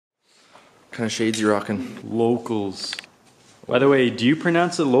kind of shades you rocking? Locals. By the way, do you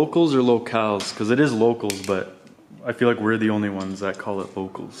pronounce it locals or locals? Because it is locals, but I feel like we're the only ones that call it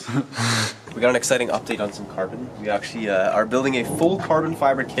locals. We got an exciting update on some carbon. We actually are building a full carbon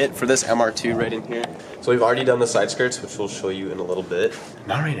fiber kit for this MR2 right in here. So we've already done the side skirts, which we'll show you in a little bit.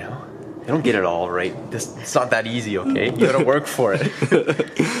 Not right now. I don't get it all right. It's not that easy, okay? You gotta work for it.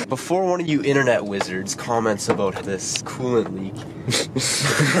 Before one of you internet wizards comments about this coolant leak,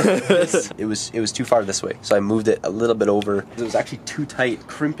 it was too far this way, so I moved it a little bit over. It was actually too tight,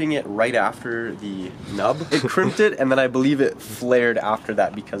 crimping it right after the nub. It crimped it, and then I believe it flared after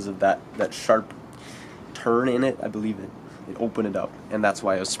that because of that sharp turn in it. I believe it opened it up, and that's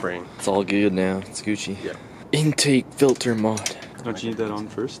why I was spraying. It's all good now. It's Gucci. Yeah. Intake filter mod. Don't you need that on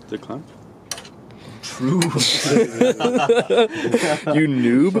first, the clamp? True. You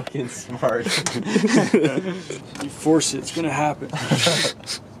noob. Fucking smart. You force it, it's gonna happen.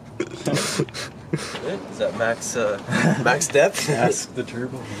 Is that max depth? Ask the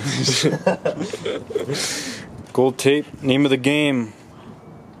turbo. Gold tape, name of the game.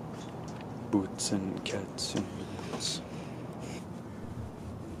 Boots and cats and boots.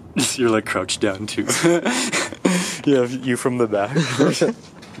 You're like crouched down too. Yeah, you from the back.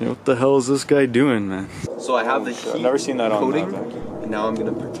 What the hell is this guy doing, man? So I have the heat I've never seen that on coating, that back. and now I'm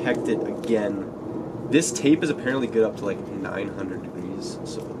gonna protect it again. This tape is apparently good up to like 900 degrees,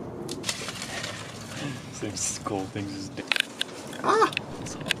 so. Things cold things is It's hot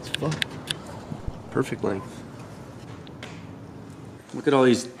as fuck. Perfect length. Look at all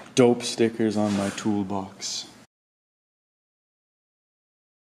these dope stickers on my toolbox.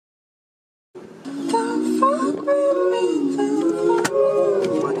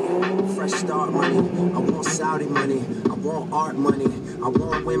 Fresh start money, I want Saudi money, I want art money, I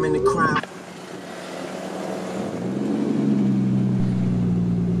want women to cry.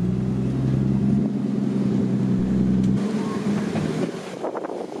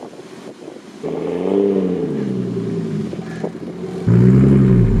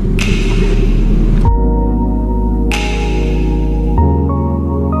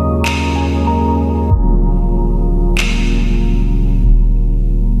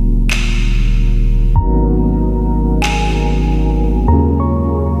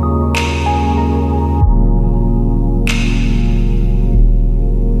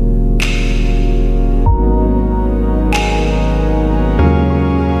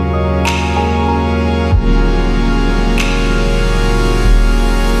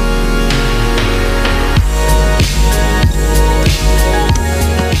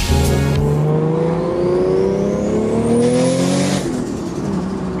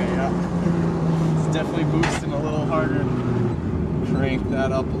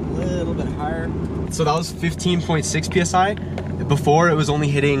 So that was 15.6 psi. Before it was only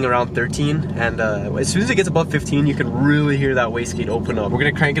hitting around 13, and as soon as it gets above 15, you can really hear that wastegate open up. We're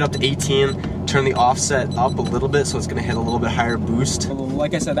gonna crank it up to 18, turn the offset up a little bit so it's gonna hit a little bit higher boost.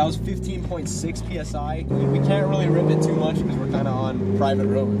 Like I said, that was 15.6 psi. We can't really rip it too much because we're kind of on private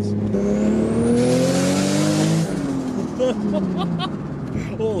roads.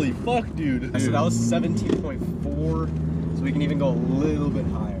 Holy fuck, dude. So that was 17.4, so we can even go a little bit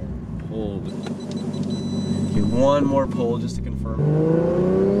higher. Hold. Okay, one more pull just to confirm.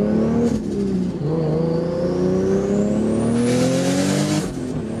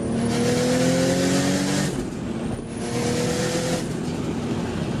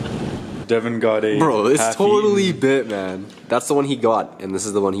 Devin got a Bro, it's half totally eaten. bit, man. That's the one he got, and this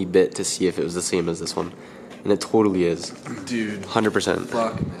is the one he bit to see if it was the same as this one. And it totally is. Dude. 100%.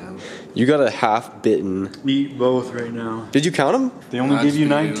 Fuck, man. You got a half bitten. Eat both right now. Did you count them? They only I give just you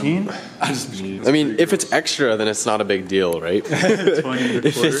been eating 19? I just been I mean, if it's extra, then it's not a big deal, right? 20 and a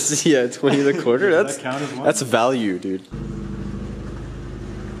If quarter. it's, yeah, 20 and a quarter, Does that count as one? that's value, dude.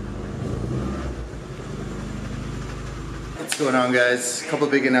 What's going on, guys? A couple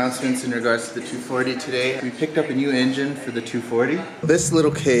big announcements in regards to the 240 today. We picked up a new engine for the 240. This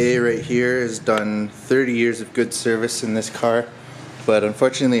little KA right here has done 30 years of good service in this car, but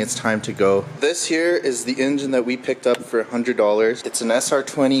unfortunately it's time to go. This here is the engine that we picked up for $100. It's an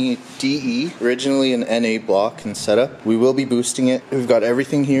SR20 DE, originally an NA block and setup. We will be boosting it. We've got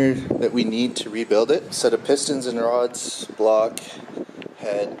everything here that we need to rebuild it. Set of pistons and rods, block,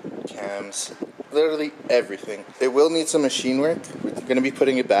 head, cams, literally everything. It will need some machine work. We're going to be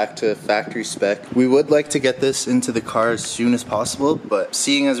putting it back to factory spec. We would like to get this into the car as soon as possible, but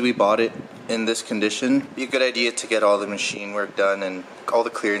seeing as we bought it in this condition, it'd be a good idea to get all the machine work done and all the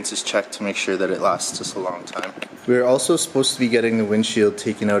clearances checked to make sure that it lasts us a long time. We're also supposed to be getting the windshield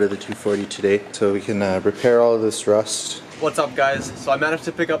taken out of the 240 today, so we can repair all of this rust What's up, guys? So I managed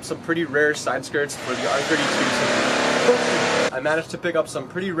to pick up some pretty rare side skirts for the R32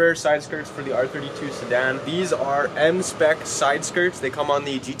 sedan. These are M Spec side skirts. They come on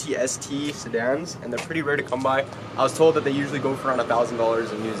the GTST sedans, and they're pretty rare to come by. I was told that they usually go for around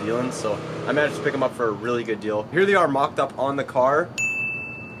 $1,000 in New Zealand, so I managed to pick them up for a really good deal. Here they are mocked up on the car.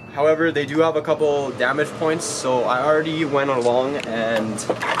 However, they do have a couple damage points, so I already went along and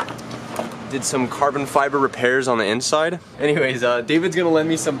did some carbon fiber repairs on the inside. Anyways, David's gonna lend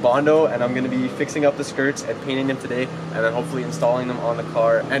me some Bondo, and I'm gonna be fixing up the skirts and painting them today, and then hopefully installing them on the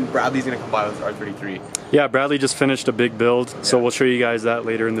car. And Bradley's gonna come by with his R33. Yeah, Bradley just finished a big build, so we'll show you guys that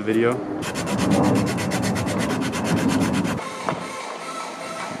later in the video.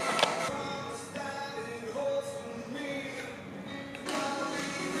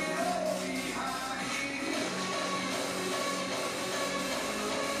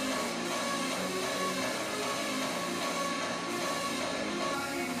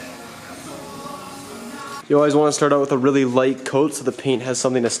 You always want to start out with a really light coat so the paint has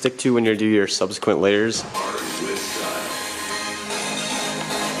something to stick to when you do your subsequent layers.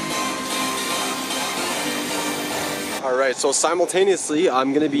 Alright, so simultaneously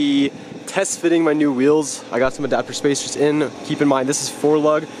I'm going to be test fitting my new wheels. I got some adapter spacers in. Keep in mind this is 4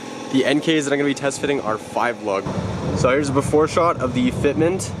 lug. The NKs that I'm going to be test fitting are 5 lug. So here's a before shot of the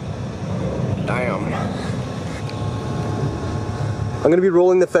fitment. Damn. I'm going to be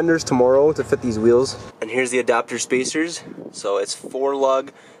rolling the fenders tomorrow to fit these wheels. And here's the adapter spacers. So it's 4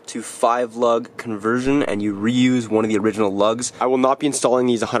 lug to 5 lug conversion, and you reuse one of the original lugs. I will not be installing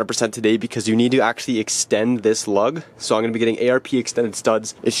these 100% today because you need to actually extend this lug. So I'm going to be getting ARP extended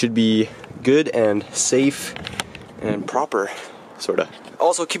studs. It should be good and safe and proper, sorta.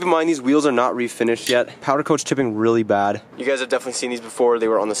 Also, keep in mind these wheels are not refinished yet. Powder coat's chipping really bad. You guys have definitely seen these before. They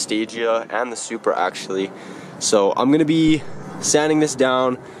were on the Stagia and the Supra actually. So I'm going to be sanding this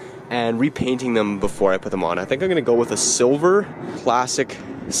down and repainting them before I put them on. I think I'm gonna go with a silver classic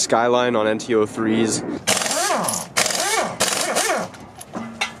Skyline on NTO3s.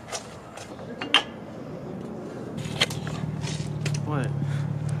 What?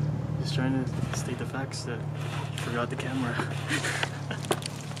 Just trying to state the facts that you forgot the camera.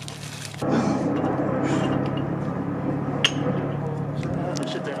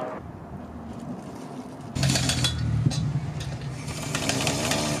 Shit there.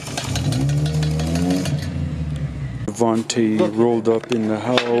 Devontae rolled up in the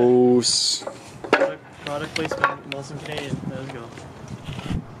house. Product placement, Nelson Canadian. Let's go.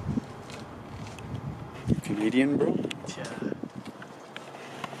 Canadian, bro? Yeah.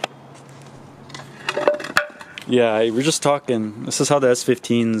 Yeah, we're just talking. This is how the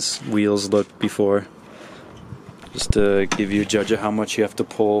S15's wheels looked before. Just to give you a judge of how much you have to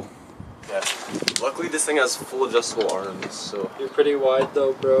pull. Yeah. Luckily this thing has full adjustable arms, so. You're pretty wide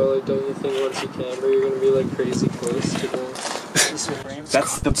though, bro. Like, don't you think once you camber, you're gonna be like crazy close to the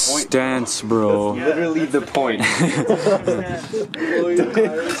That's the point. Stance, bro. That's literally the point.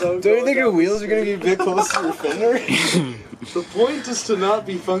 Don't you think your wheels are gonna be a bit close to your fender? The point is to not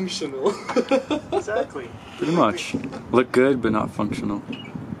be functional. Exactly. Pretty much. Look good, but not functional.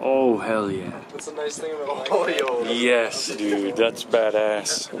 Oh, hell yeah. That's a nice thing about Yes, dude, that's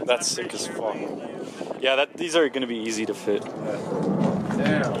badass. That's sick as fuck. Yeah, these are gonna be easy to fit.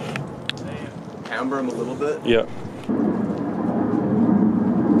 Damn. Camber them a little bit. Yeah.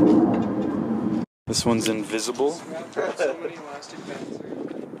 This one's invisible.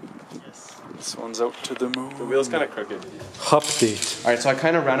 This one's out to the moon. The wheel's kind of crooked. Update. Alright, so I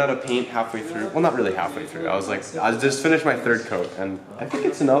kind of ran out of paint halfway through. Well, not really halfway through. I just finished my 3rd coat, and I think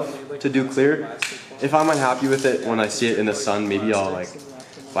it's enough to do clear. If I'm unhappy with it when I see it in the sun, maybe I'll like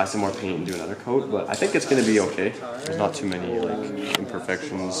buy some more paint and do another coat, but I think it's gonna be okay. There's not too many like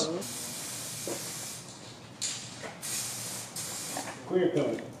imperfections. clear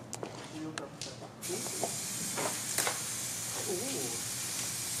coat.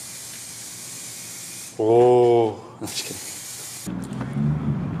 Oh, I'm just kidding.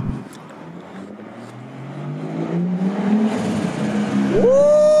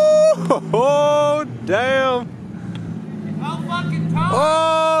 Oh, damn.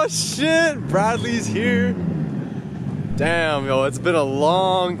 Oh, shit. Bradley's here. Damn, yo, it's been a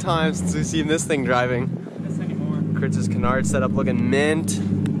long time since we've seen this thing driving. Kritz's canard setup looking mint.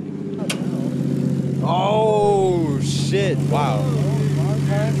 Oh, shit. Wow.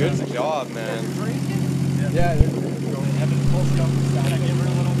 Good job, man. Yeah.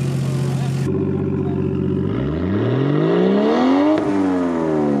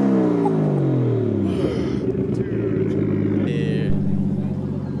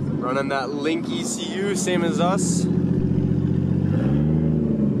 Running that Link ECU, same as us.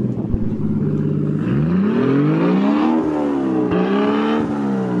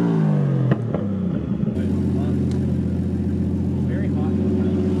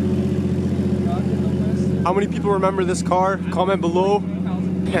 many people remember this car? Comment below.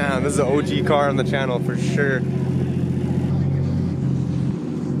 Yeah, this is an OG car on the channel for sure.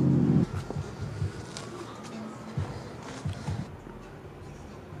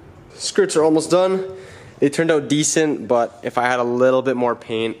 Skirts are almost done. They turned out decent, but if I had a little bit more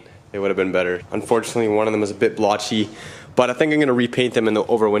paint, they would have been better. Unfortunately, one of them is a bit blotchy, but I think I'm gonna repaint them in the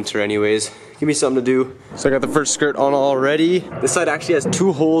overwinter anyways. Give me something to do. So I got the first skirt on already. This side actually has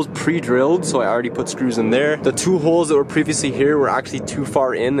 2 holes pre-drilled, so I already put screws in there. The 2 holes that were previously here were actually too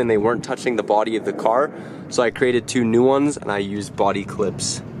far in and they weren't touching the body of the car. So I created 2 new ones and I used body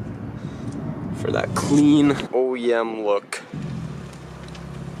clips for that clean OEM look.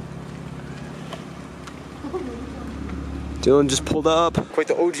 Dylan just pulled up. Quite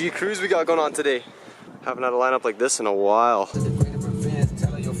the OG cruise we got going on today. Haven't had a lineup like this in a while.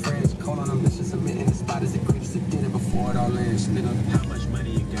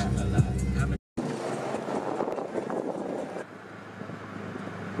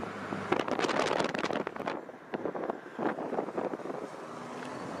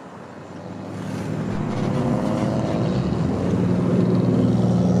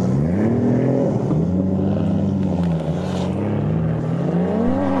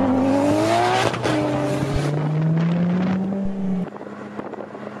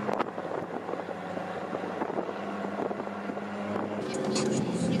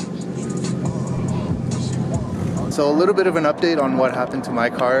 So a little bit of an update on what happened to my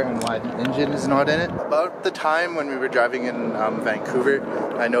car and why the engine is not in it. About the time when we were driving in Vancouver,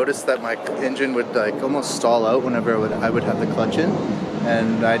 I noticed that my engine would like almost stall out whenever I would have the clutch in.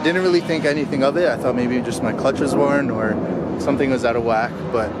 And I didn't really think anything of it. I thought maybe just my clutch was worn or something was out of whack.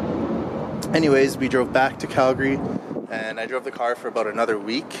 But anyways, we drove back to Calgary and I drove the car for about another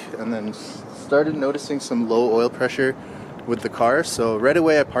week and then started noticing some low oil pressure with the car. So right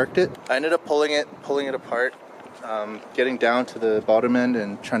away I parked it. I ended up pulling it apart. Getting down to the bottom end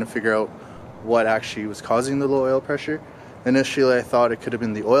and trying to figure out what actually was causing the low oil pressure. Initially I thought it could have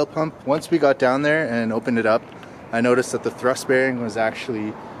been the oil pump. Once we got down there and opened it up, I noticed that the thrust bearing was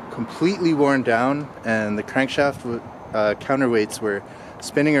actually completely worn down and the crankshaft counterweights were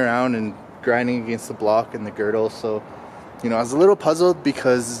spinning around and grinding against the block and the girdle. So, you know, I was a little puzzled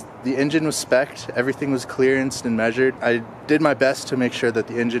because the engine was spec'd, everything was clearanced and measured. I did my best to make sure that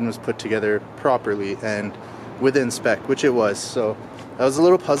the engine was put together properly and within spec, which it was. So I was a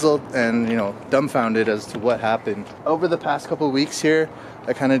little puzzled and, you know, dumbfounded as to what happened. Over the past couple of weeks here,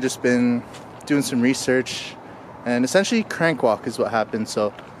 I kind of just been doing some research and essentially crank walk is what happened.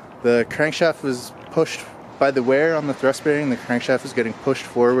 So the crankshaft was pushed by the wear on the thrust bearing, the crankshaft was getting pushed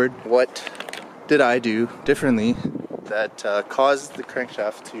forward. What did I do differently that caused the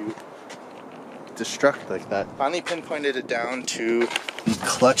crankshaft to destruct like that? Finally pinpointed it down to the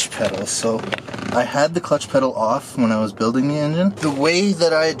clutch pedal. So I had the clutch pedal off when I was building the engine. The way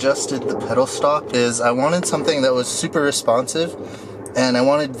that I adjusted the pedal stop is I wanted something that was super responsive and I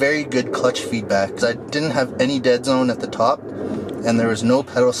wanted very good clutch feedback. I didn't have any dead zone at the top and there was no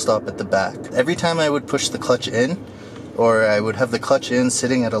pedal stop at the back. Every time I would push the clutch in or I would have the clutch in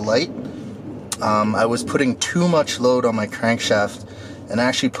sitting at a light, I was putting too much load on my crankshaft and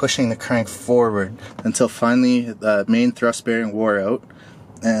actually pushing the crank forward until finally the main thrust bearing wore out.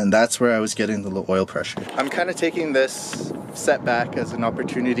 And that's where I was getting the low oil pressure. I'm kind of taking this setback as an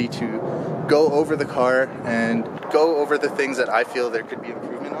opportunity to go over the car and go over the things that I feel there could be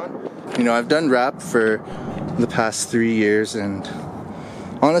improvement on. You know, I've done wrap for the past 3 years and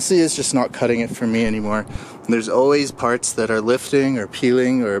honestly it's just not cutting it for me anymore. There's always parts that are lifting or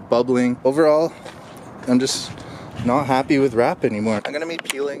peeling or bubbling. Overall, I'm just not happy with wrap anymore. I'm gonna be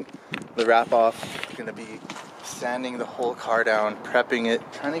peeling the wrap off. I'm gonna be sanding the whole car down, prepping it,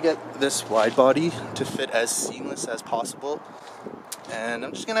 trying to get this wide body to fit as seamless as possible. And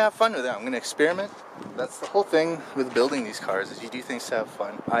I'm just gonna have fun with it. I'm gonna experiment. That's the whole thing with building these cars, is you do things to have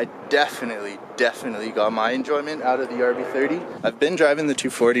fun. I definitely got my enjoyment out of the RB30. I've been driving the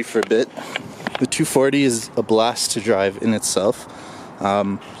 240 for a bit. The 240 is a blast to drive in itself.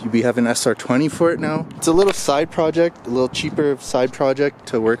 We have an SR20 for it now. It's a little side project, a little cheaper side project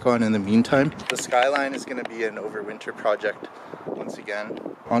to work on in the meantime. The Skyline is going to be an overwinter project once again.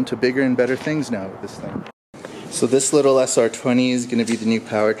 On to bigger and better things now with this thing. So this little SR20 is going to be the new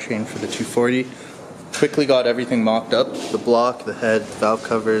powertrain for the 240. Quickly got everything mocked up. The block, the head, valve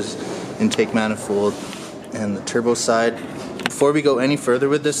covers, intake manifold, and the turbo side. Before we go any further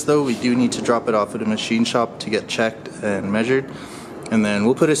with this though, we do need to drop it off at a machine shop to get checked and measured. And then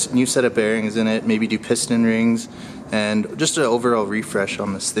we'll put a new set of bearings in it, maybe do piston rings, and just an overall refresh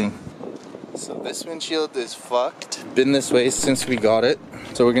on this thing. So this windshield is fucked. Been this way since we got it.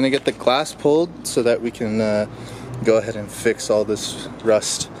 So we're gonna get the glass pulled so that we can go ahead and fix all this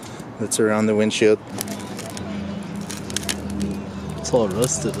rust that's around the windshield. It's all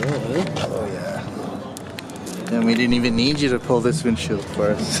rusted out, eh? Oh yeah. And we didn't even need you to pull this windshield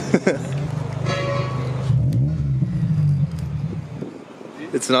for us.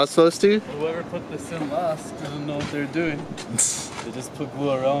 It's not supposed to? Whoever put this in last doesn't know what they're doing. They just put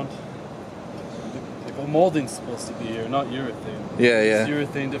glue around. Like a molding's supposed to be here, not urethane. Yeah, yeah. It's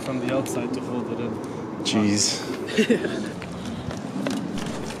urethaned it from the outside to hold it in. Jeez.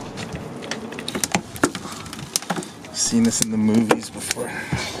 Seen this in the movies before.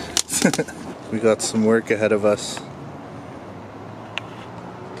 We got some work ahead of us.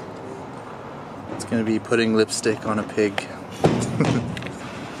 It's gonna be putting lipstick on a pig.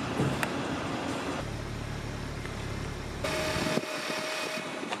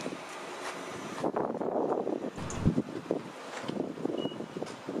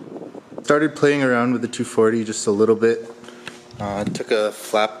 Started playing around with the 240 just a little bit. Took a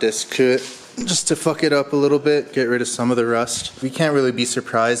flap disc to it just to fuck it up a little bit, get rid of some of the rust. We can't really be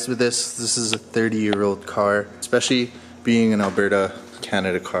surprised with this. This is a 30-year-old car, especially being an Alberta,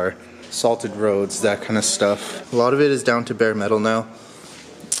 Canada car. Salted roads, that kind of stuff. A lot of it is down to bare metal now.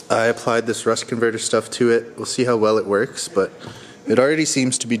 I applied this rust converter stuff to it. We'll see how well it works, but it already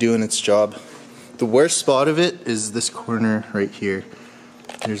seems to be doing its job. The worst spot of it is this corner right here.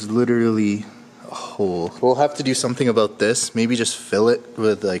 There's literally a hole. We'll have to do something about this. Maybe just fill it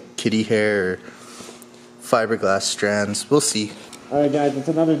with like kitty hair or fiberglass strands. We'll see. Alright guys, it's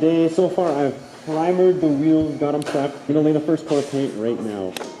another day. So far I've primered the wheels, got them prepped. I'm gonna lay the first coat of paint right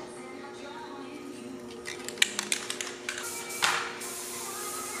now.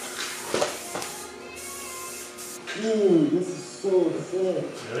 Dude, this is so sick.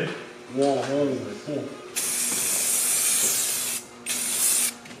 Really? Yeah, holy shit.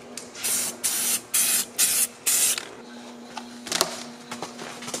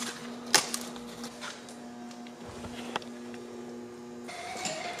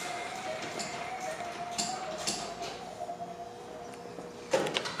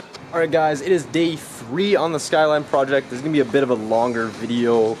 Alright guys, it is day 3 on the Skyline project. This is going to be a bit of a longer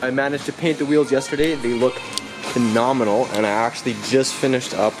video. I managed to paint the wheels yesterday. They look phenomenal, and I actually just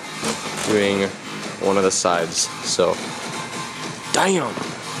finished up doing one of the sides. So, damn!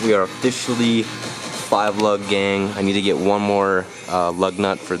 We are officially 5 lug gang. I need to get one more lug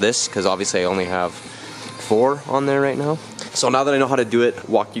nut for this, because obviously I only have 4 on there right now. So now that I know how to do it,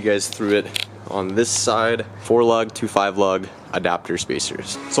 walk you guys through it. On this side, 4 lug, 2 5 lug adapter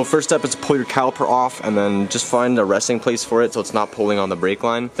spacers. So first step is to pull your caliper off and then just find a resting place for it so it's not pulling on the brake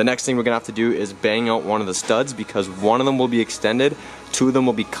line. The next thing we're gonna have to do is bang out one of the studs because one of them will be extended, 2 of them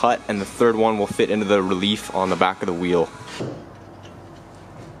will be cut, and the 3rd one will fit into the relief on the back of the wheel.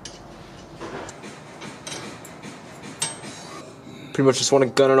 Pretty much just want to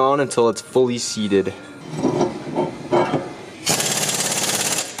gun it on until it's fully seated.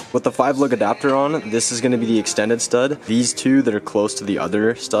 With the 5 lug adapter on, this is going to be the extended stud. These 2 that are close to the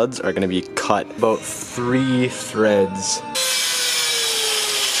other studs are going to be cut. About 3 threads.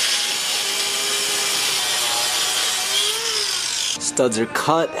 Studs are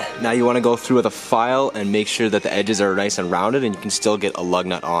cut. Now you want to go through with a file and make sure that the edges are nice and rounded and you can still get a lug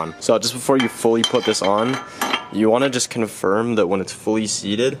nut on. So just before you fully put this on, you want to just confirm that when it's fully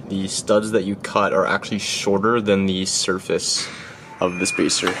seated, the studs that you cut are actually shorter than the surface of the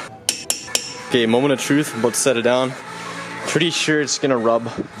spacer. Okay, moment of truth, I'm about to set it down. Pretty sure it's gonna rub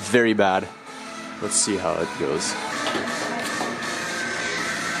very bad. Let's see how it goes.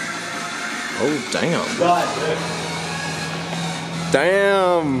 Oh, damn.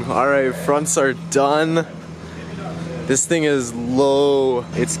 Damn! Alright, fronts are done. This thing is low.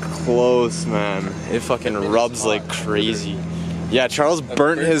 It's close, man. It fucking rubs like crazy. Yeah, Charles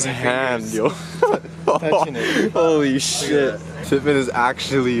burnt his hand, yo. Holy shit. Fitment is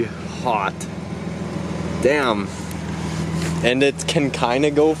actually hot. Damn. And it can kind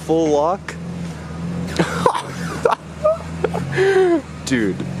of go full lock.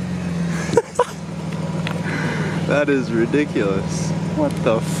 Dude. That is ridiculous. What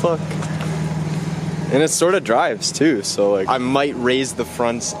the fuck? And it sort of drives too, so like I might raise the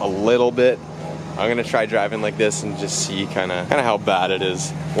fronts a little bit. I'm gonna try driving like this and just see kinda how bad it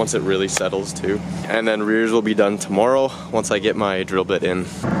is once it really settles too. And then rears will be done tomorrow once I get my drill bit in.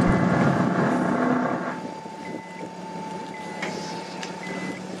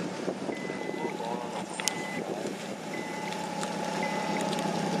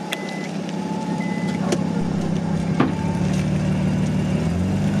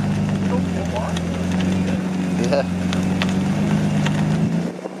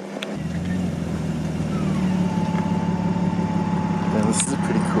 This is a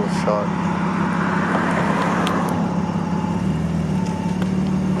pretty cool shot.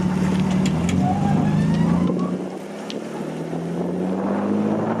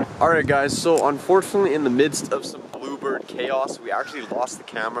 Alright guys, so unfortunately in the midst of some bluebird chaos, we actually lost the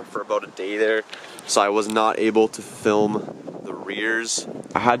camera for about a day there, so I was not able to film the rears.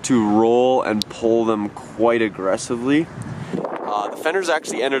 I had to roll and pull them quite aggressively. The fenders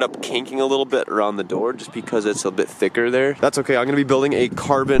actually ended up kinking a little bit around the door just because it's a bit thicker there. That's okay, I'm going to be building a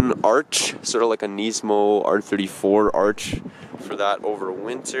carbon arch, sort of like a Nismo R34 arch for that over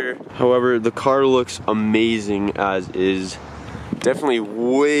winter. However, the car looks amazing as is. Definitely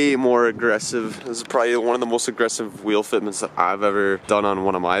way more aggressive. This is probably one of the most aggressive wheel fitments that I've ever done on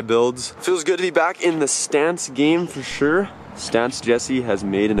one of my builds. Feels good to be back in the stance game for sure. Stance Jesse has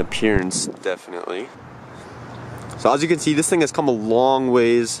made an appearance, definitely. So as you can see, this thing has come a long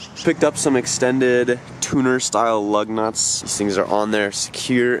ways. Picked up some extended tuner style lug nuts. These things are on there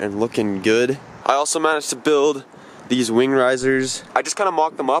secure and looking good. I also managed to build these wing risers. I just kind of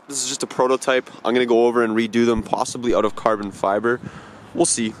mocked them up. This is just a prototype. I'm gonna go over and redo them, possibly out of carbon fiber. We'll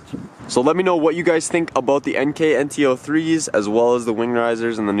see. So let me know what you guys think about the NK NT03s, as well as the wing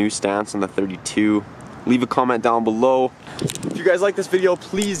risers and the new stance and the 32. Leave a comment down below. If you guys like this video,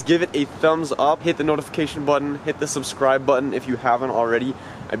 please give it a thumbs up. Hit the notification button, hit the subscribe button if you haven't already.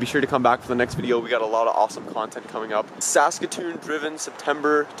 And be sure to come back for the next video. We got a lot of awesome content coming up. Saskatoon driven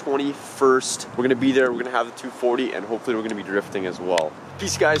September 21st. We're gonna be there, we're gonna have the 240, and hopefully we're gonna be drifting as well.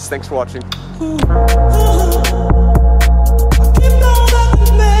 Peace guys, thanks for watching.